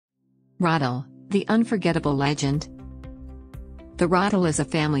Ratel, the unforgettable legend. The Ratel is a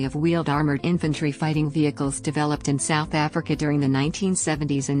family of wheeled armored infantry fighting vehicles developed in South Africa during the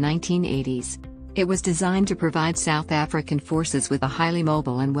 1970s and 1980s. It was designed to provide South African forces with a highly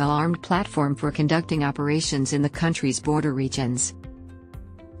mobile and well-armed platform for conducting operations in the country's border regions.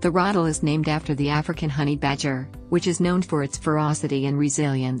 The Ratel is named after the African honey badger, which is known for its ferocity and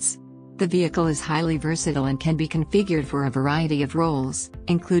resilience. The vehicle is highly versatile and can be configured for a variety of roles,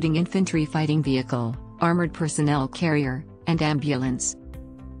 including infantry fighting vehicle, armored personnel carrier, and ambulance.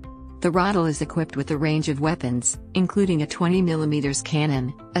 The Ratel is equipped with a range of weapons, including a 20mm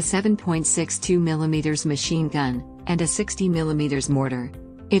cannon, a 7.62mm machine gun, and a 60mm mortar.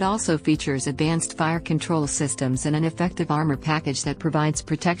 It also features advanced fire control systems and an effective armor package that provides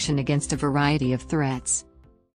protection against a variety of threats.